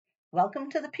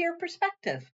Welcome to the Peer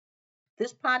Perspective.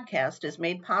 This podcast is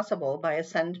made possible by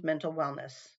Ascend Mental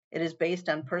Wellness. It is based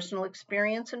on personal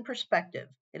experience and perspective.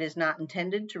 It is not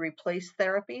intended to replace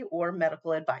therapy or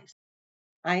medical advice.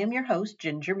 I am your host,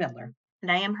 Ginger Miller.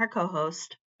 And I am her co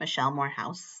host, Michele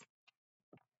Morehouse.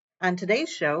 On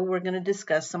today's show, we're going to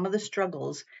discuss some of the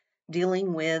struggles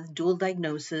dealing with dual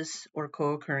diagnosis or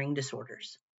co occurring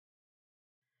disorders.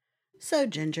 So,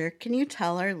 Ginger, can you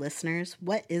tell our listeners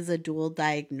what is a dual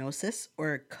diagnosis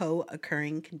or co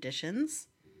occurring conditions?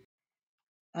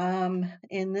 In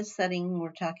this setting,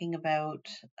 we're talking about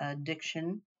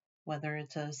addiction, whether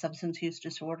it's a substance use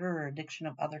disorder or addiction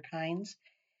of other kinds,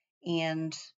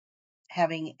 and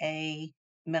having a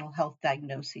mental health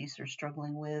diagnosis or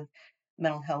struggling with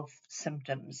mental health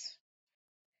symptoms.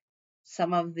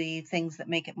 Some of the things that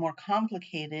make it more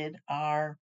complicated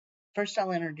are first,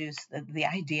 I'll introduce the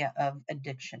idea of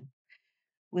addiction.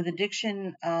 With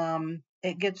addiction,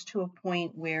 it gets to a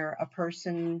point where a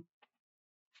person,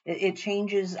 it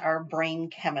changes our brain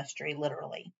chemistry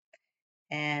literally.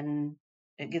 And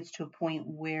it gets to a point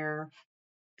where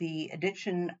the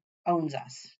addiction owns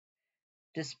us,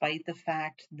 despite the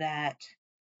fact that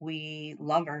we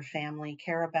love our family,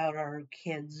 care about our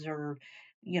kids, or,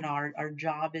 our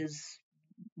job is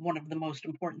one of the most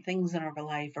important things in our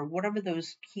life, or whatever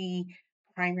those key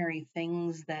primary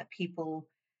things that people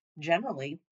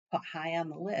generally put high on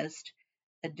the list.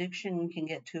 Addiction can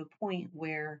get to a point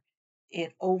where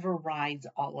it overrides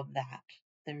all of that.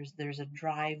 There's a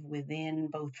drive within,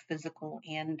 both physical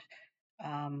and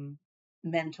um,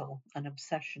 mental, an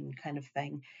obsession kind of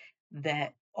thing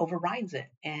that overrides it.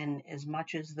 And as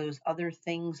much as those other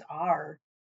things are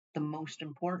the most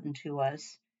important to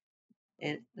us,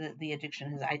 the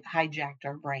addiction has hijacked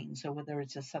our brain. So whether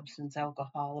it's a substance,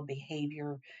 alcohol, a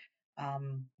behavior,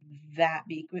 um, that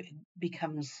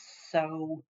becomes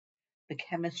so, the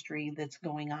chemistry that's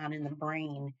going on in the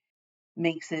brain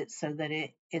makes it so that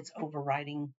it's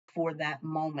overriding for that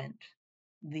moment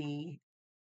the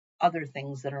other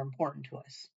things that are important to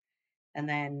us. And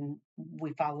then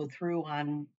we follow through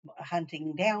on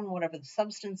hunting down whatever the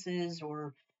substance is,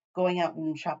 or going out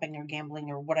and shopping or gambling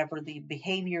or whatever the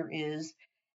behavior is.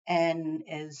 And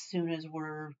as soon as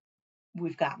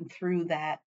we've gotten through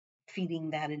that,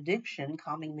 feeding that addiction,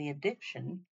 calming the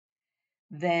addiction,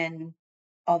 then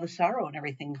all the sorrow and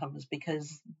everything comes,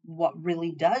 because what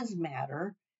really does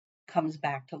matter comes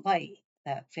back to light.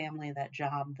 That family, that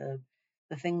job, the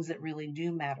things that really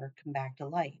do matter come back to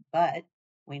light. But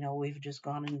we know we've just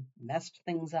gone and messed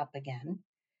things up again.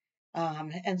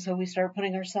 And so we start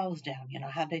putting ourselves down.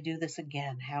 How did I do this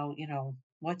again? How,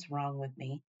 what's wrong with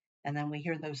me? And then we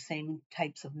hear those same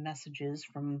types of messages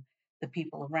from the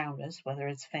people around us, whether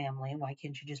it's family. Why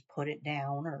can't you just put it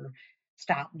down or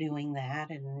stop doing that?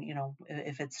 And,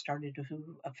 if it's started to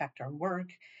affect our work,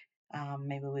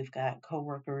 maybe we've got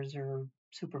coworkers or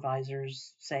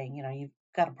supervisors saying, you've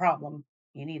got a problem,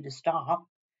 you need to stop.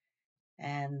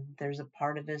 And there's a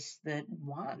part of us that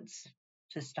wants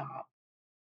to stop,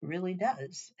 really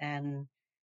does. And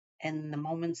the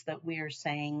moments that we are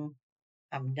saying,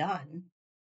 I'm done,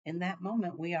 in that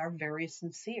moment, we are very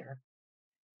sincere.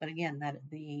 But again, that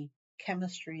the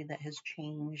chemistry that has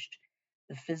changed,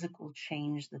 the physical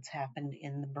change that's happened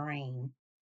in the brain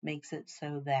makes it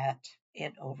so that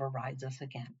it overrides us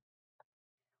again.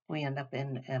 We end up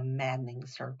in a maddening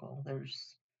circle.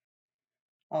 There's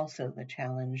also the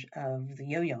challenge of the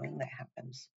yo-yoing that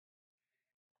happens.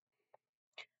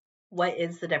 What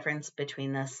is the difference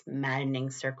between this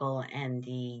maddening circle and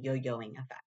the yo yoing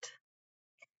effect?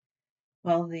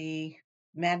 Well, the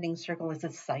maddening circle is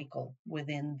a cycle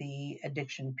within the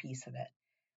addiction piece of it,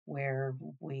 where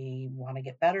we want to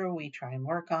get better, we try and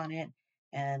work on it,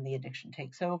 and the addiction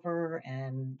takes over,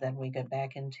 and then we get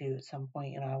back into, at some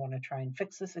point, I want to try and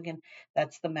fix this again.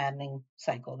 That's the maddening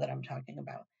cycle that I'm talking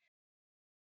about.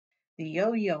 The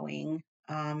yo-yoing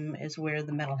is where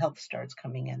the mental health starts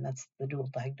coming in. That's the dual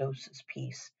diagnosis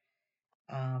piece.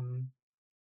 Um,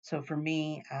 so for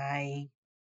me, I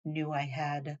knew I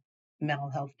had mental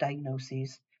health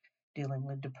diagnoses dealing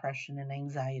with depression and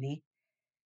anxiety.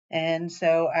 And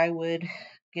so I would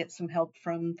get some help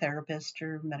from therapist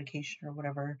or medication or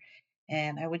whatever.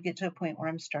 And I would get to a point where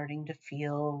I'm starting to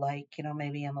feel like,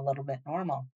 maybe I'm a little bit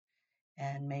normal,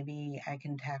 and maybe I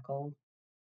can tackle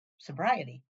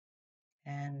sobriety.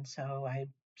 And so I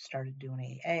started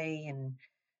doing AA and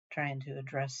trying to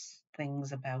address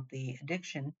things about the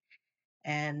addiction.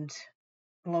 And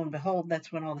lo and behold,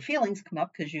 that's when all the feelings come up,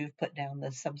 because you've put down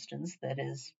the substance that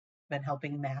has been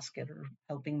helping mask it or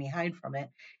helping me hide from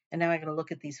it. And now I got to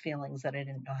look at these feelings that I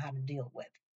didn't know how to deal with.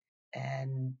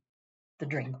 And the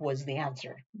drink was the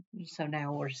answer. So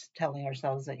now we're telling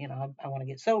ourselves that, I want to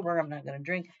get sober, I'm not going to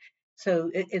drink. So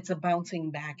it's a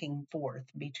bouncing back and forth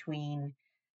between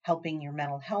helping your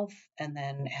mental health and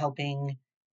then helping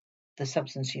the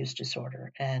substance use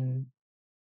disorder. And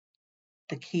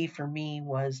the key for me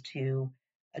was to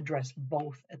address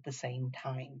both at the same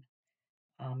time.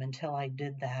 Until I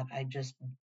did that, I just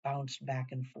bounced back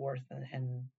and forth,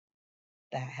 and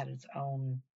that had its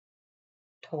own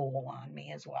toll on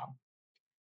me as well.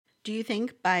 Do you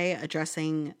think by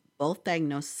addressing both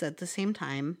diagnoses at the same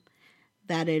time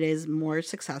that it is more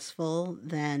successful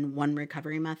than one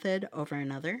recovery method over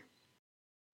another?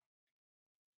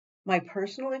 My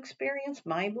personal experience,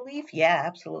 my belief, yeah,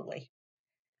 absolutely.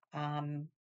 Um,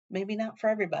 Maybe not for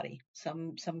everybody.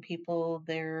 Some people,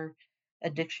 their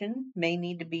addiction may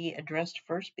need to be addressed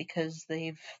first because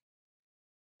they've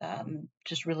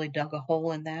just really dug a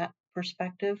hole in that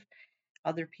perspective.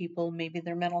 Other people, maybe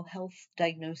their mental health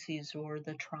diagnoses or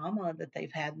the trauma that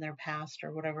they've had in their past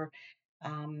or whatever,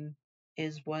 um,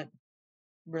 is what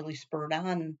really spurred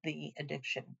on the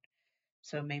addiction.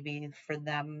 So maybe for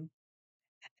them,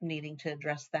 needing to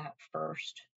address that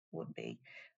first would be.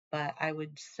 But I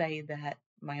would say that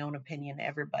my own opinion,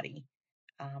 everybody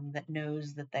that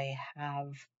knows that they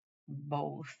have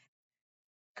both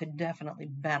could definitely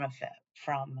benefit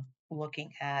from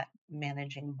looking at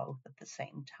managing both at the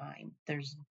same time.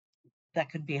 That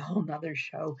could be a whole nother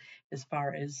show as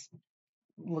far as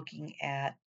looking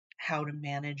at how to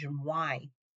manage and why,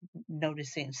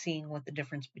 noticing, seeing what the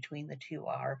difference between the two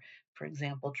are. For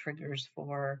example, triggers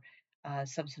for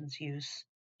substance use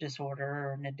disorder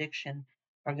or an addiction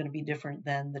are going to be different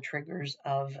than the triggers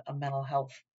of a mental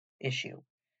health issue,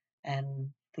 and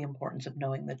the importance of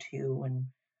knowing the two and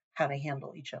how to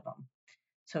handle each of them.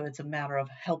 So it's a matter of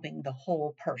helping the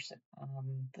whole person,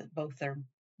 both their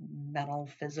mental,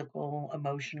 physical,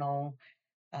 emotional,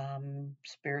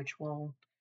 spiritual.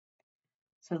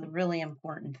 So the really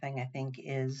important thing, I think,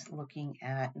 is looking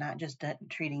at not just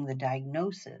treating the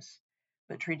diagnosis,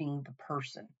 but treating the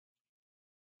person.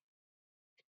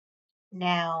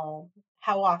 Now,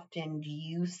 how often do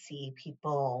you see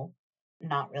people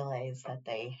not realize that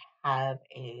they have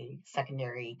a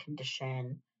secondary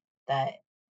condition that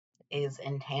is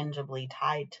intangibly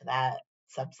tied to that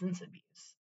substance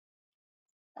abuse?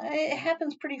 It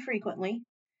happens pretty frequently.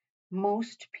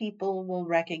 Most people will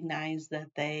recognize that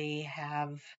they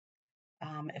have,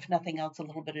 if nothing else, a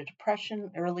little bit of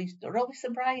depression, early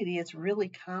sobriety. It's really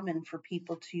common for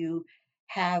people to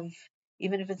have,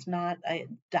 even if it's not a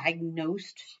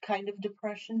diagnosed kind of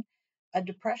depression, a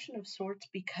depression of sorts,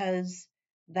 because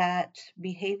that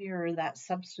behavior or that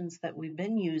substance that we've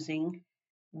been using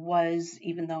was,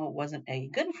 even though it wasn't a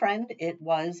good friend, it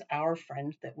was our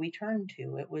friend that we turned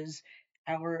to. It was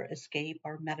our escape,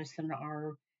 our medicine,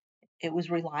 our it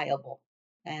was reliable,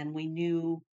 and we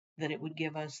knew that it would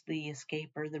give us the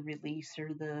escape or the release or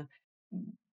the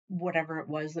whatever it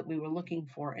was that we were looking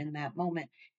for in that moment.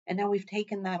 And now we've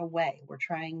taken that away. We're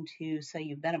trying to say,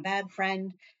 you've been a bad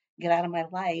friend, get out of my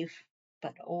life,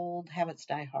 but old habits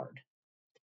die hard.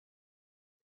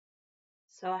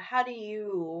 So, how do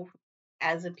you,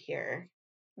 as a peer,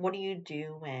 what do you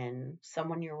do when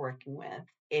someone you're working with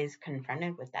is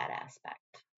confronted with that aspect?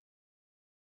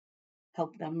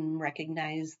 Help them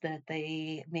recognize that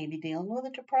they may be dealing with a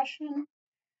depression,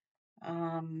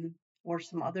 um, or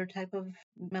some other type of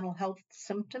mental health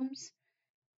symptoms.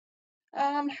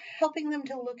 Helping them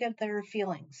to look at their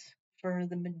feelings. For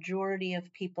the majority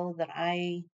of people that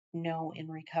I know in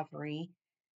recovery,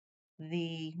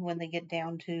 when they get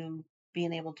down to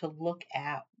being able to look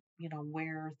at,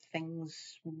 where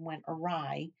things went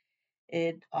awry,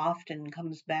 it often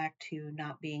comes back to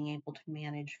not being able to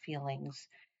manage feelings,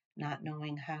 not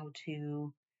knowing how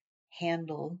to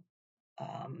handle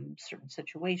certain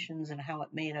situations and how it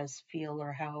made us feel,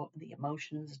 or how the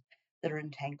emotions that are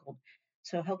entangled.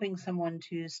 So, helping someone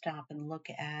to stop and look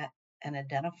at and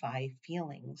identify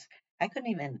feelings. I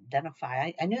couldn't even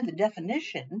identify, I knew the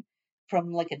definition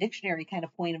from like a dictionary kind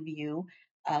of point of view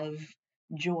of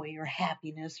joy or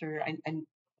happiness, or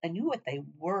I knew what they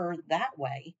were that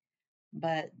way,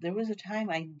 but there was a time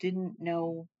I didn't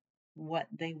know what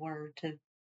they were to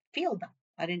feel them.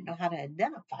 I didn't know how to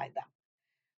identify them.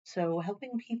 So,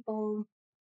 helping people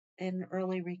in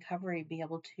early recovery be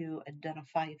able to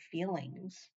identify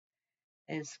feelings,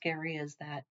 as scary as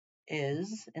that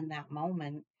is in that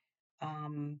moment,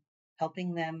 um,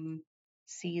 helping them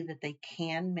see that they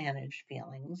can manage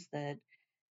feelings, that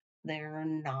they're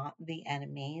not the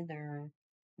enemy, they're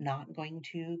not going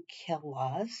to kill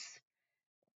us.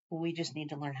 We just need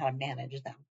to learn how to manage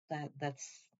them.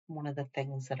 That's one of the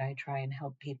things that I try and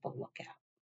help people look at.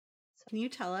 Can you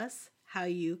tell us how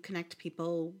you connect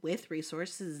people with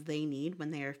resources they need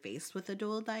when they are faced with a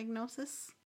dual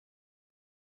diagnosis?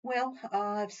 Well,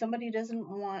 if somebody doesn't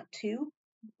want to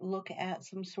look at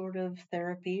some sort of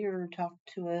therapy or talk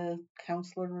to a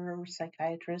counselor or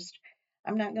psychiatrist,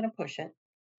 I'm not going to push it.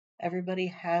 Everybody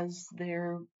has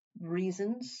their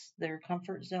reasons, their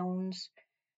comfort zones.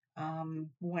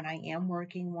 When I am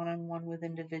working one on one with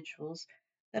individuals,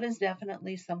 that is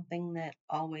definitely something that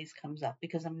always comes up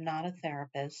because I'm not a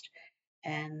therapist.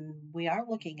 And we are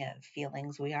looking at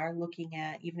feelings. We are looking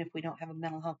at, even if we don't have a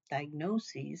mental health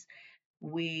diagnosis,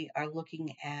 we are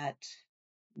looking at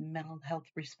mental health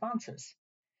responses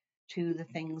to the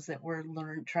things that we're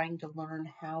trying to learn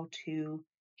how to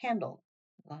handle,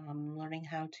 learning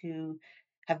how to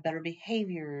have better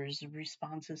behaviors,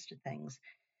 responses to things.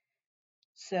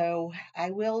 So I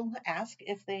will ask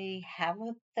if they have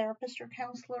a therapist or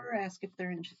counselor, ask if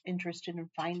they're interested in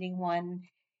finding one.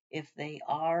 If they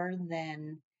are,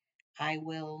 then I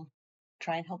will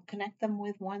try and help connect them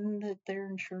with one that their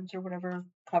insurance or whatever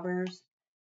covers.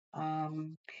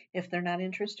 Um, if they're not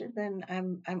interested, then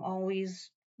I'm always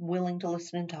willing to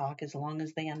listen and talk as long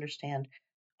as they understand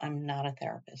I'm not a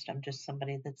therapist. I'm just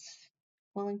somebody that's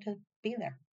willing to be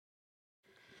there.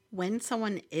 When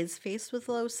someone is faced with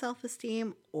low self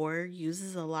esteem or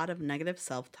uses a lot of negative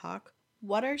self talk,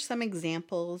 what are some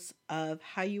examples of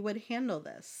how you would handle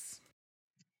this?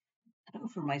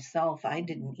 For myself, I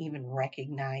didn't even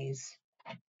recognize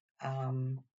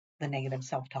um, the negative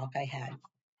self talk I had.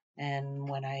 And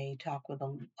when I talk with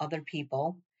other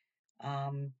people,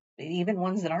 even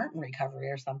ones that aren't in recovery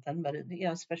or something, but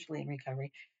especially in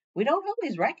recovery, we don't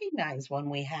always recognize when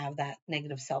we have that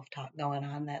negative self talk going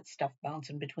on, that stuff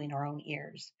bouncing between our own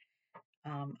ears.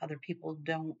 Other people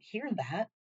don't hear that.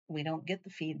 We don't get the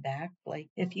feedback. Like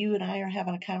if you and I are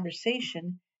having a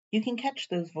conversation, you can catch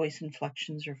those voice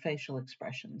inflections or facial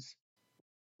expressions.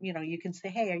 You can say,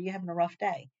 "Hey, are you having a rough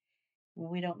day?"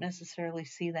 We don't necessarily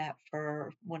see that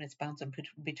for when it's bouncing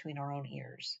between our own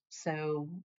ears. So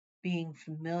being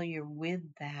familiar with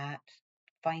that,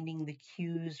 finding the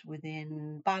cues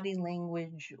within body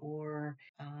language or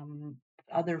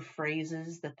other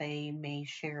phrases that they may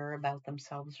share about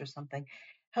themselves or something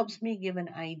helps me give an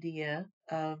idea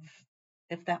of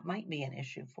if that might be an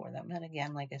issue for them. And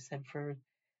again, like I said, for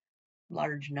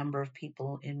large number of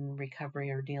people in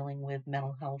recovery or dealing with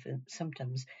mental health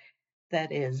symptoms,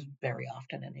 that is very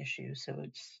often an issue. So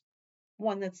it's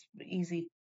one that's easy,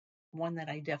 one that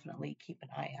I definitely keep an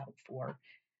eye out for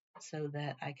so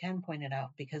that I can point it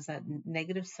out because that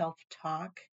negative self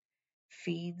talk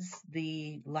feeds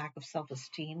the lack of self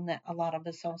esteem that a lot of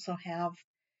us also have.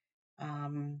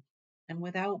 Um, and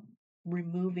without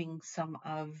removing some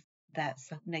of that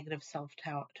negative self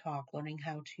talk, learning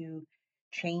how to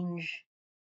change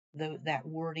that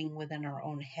wording within our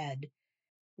own head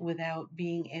without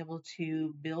being able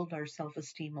to build our self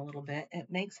esteem a little bit, it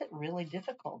makes it really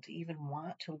difficult to even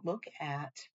want to look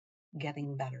at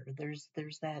getting better. There's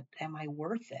that, am I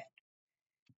worth it?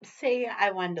 Say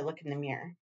I wanted to look in the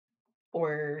mirror,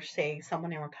 or say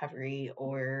someone in recovery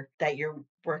or that you're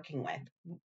working with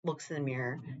looks in the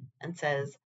mirror and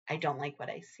says, I don't like what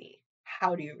I see.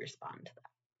 How do you respond to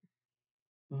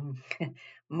Mm.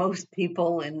 Most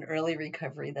people in early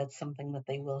recovery, that's something that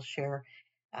they will share.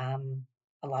 Um,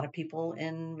 a lot of people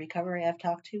in recovery I've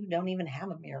talked to don't even have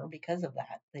a mirror because of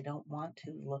that. They don't want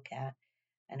to look at.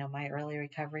 I know my early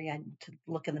recovery, to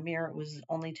look in the mirror, it was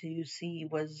only to see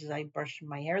was I brushing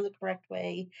my hair the correct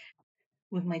way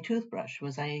with my toothbrush?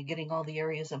 Was I getting all the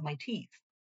areas of my teeth?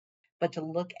 But to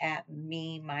look at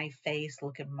me, my face,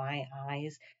 look at my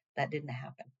eyes, that didn't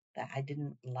happen. That I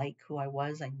didn't like who I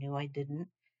was. I knew I didn't.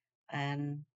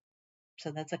 And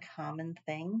so that's a common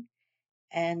thing.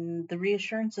 And the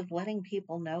reassurance of letting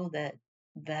people know that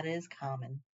that is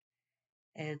common.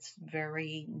 It's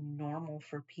very normal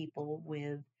for people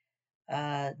with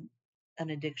uh, an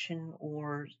addiction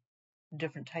or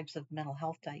different types of mental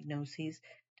health diagnoses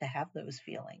to have those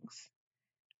feelings.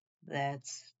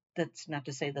 That's not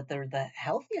to say that they're the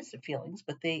healthiest of feelings,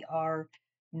 but they are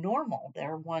normal.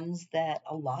 They're ones that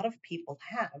a lot of people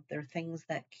have. They're things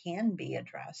that can be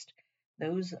addressed.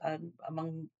 Those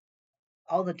among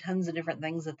all the tons of different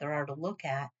things that there are to look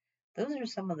at, those are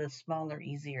some of the smaller,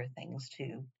 easier things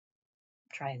to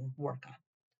try and work on.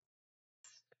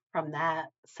 from that?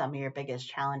 Some of your biggest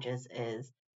challenges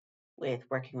is with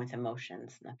working with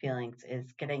emotions and the feelings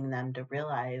is getting them to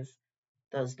realize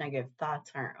those negative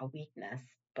thoughts aren't a weakness,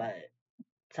 but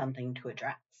something to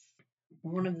address.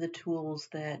 One of the tools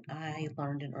that I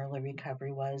learned in early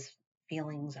recovery was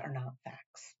feelings are not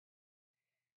facts.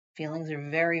 Feelings are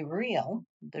very real.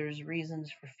 There's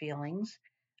reasons for feelings.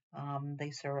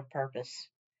 They serve a purpose.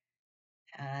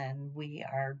 And we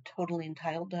are totally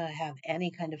entitled to have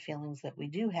any kind of feelings that we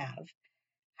do have.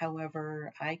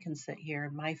 However, I can sit here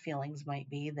and my feelings might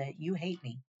be that you hate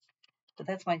me, but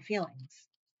that's my feelings.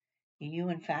 You,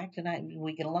 in fact, and I,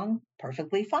 we get along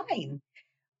perfectly fine.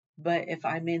 But if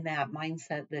I'm in that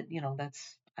mindset that,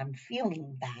 I'm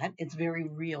feeling that, it's very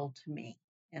real to me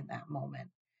in that moment.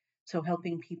 So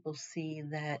helping people see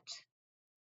that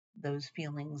those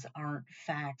feelings aren't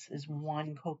facts is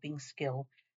one coping skill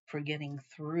for getting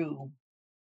through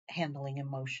handling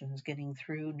emotions, getting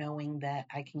through knowing that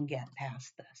I can get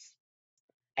past this.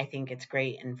 I think it's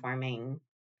great informing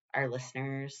our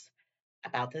listeners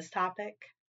about this topic.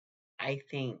 I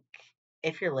think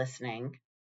if you're listening,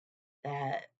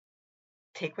 that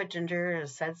take what Ginger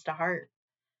says to heart.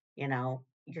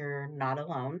 You're not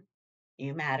alone,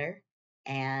 you matter,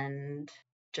 and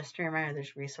just remember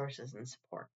there's resources and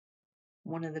support.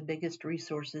 One of the biggest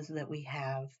resources that we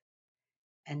have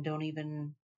and don't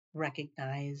even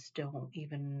recognize, don't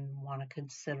even want to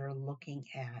consider looking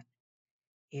at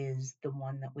is the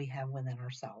one that we have within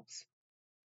ourselves.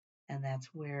 And that's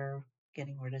where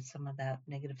getting rid of some of that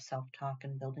negative self-talk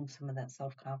and building some of that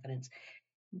self-confidence.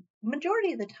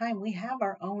 Majority of the time we have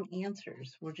our own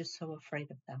answers. We're just so afraid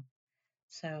of them.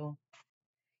 So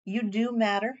you do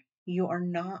matter. You are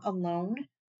not alone.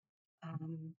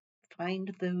 Um,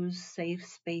 find those safe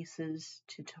spaces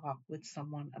to talk with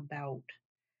someone about.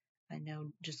 I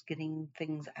know just getting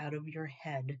things out of your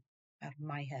head, out of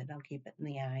my head, I'll keep it in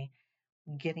the eye,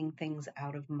 getting things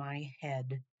out of my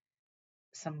head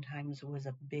sometimes was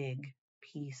a big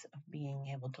piece of being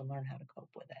able to learn how to cope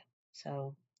with it.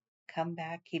 So come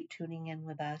back, keep tuning in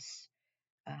with us.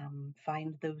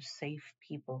 Find those safe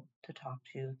people to talk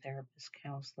to, therapists,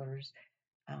 counselors,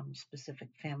 specific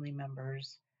family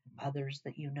members, others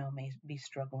that you know may be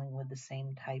struggling with the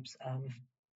same types of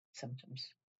symptoms.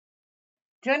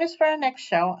 Join us for our next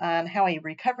show on how a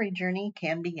recovery journey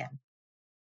can begin.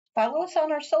 Follow us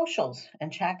on our socials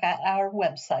and check out our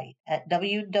website at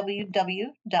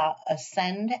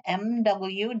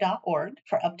www.ascendmw.org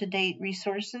for up-to-date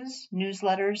resources,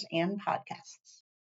 newsletters, and podcasts.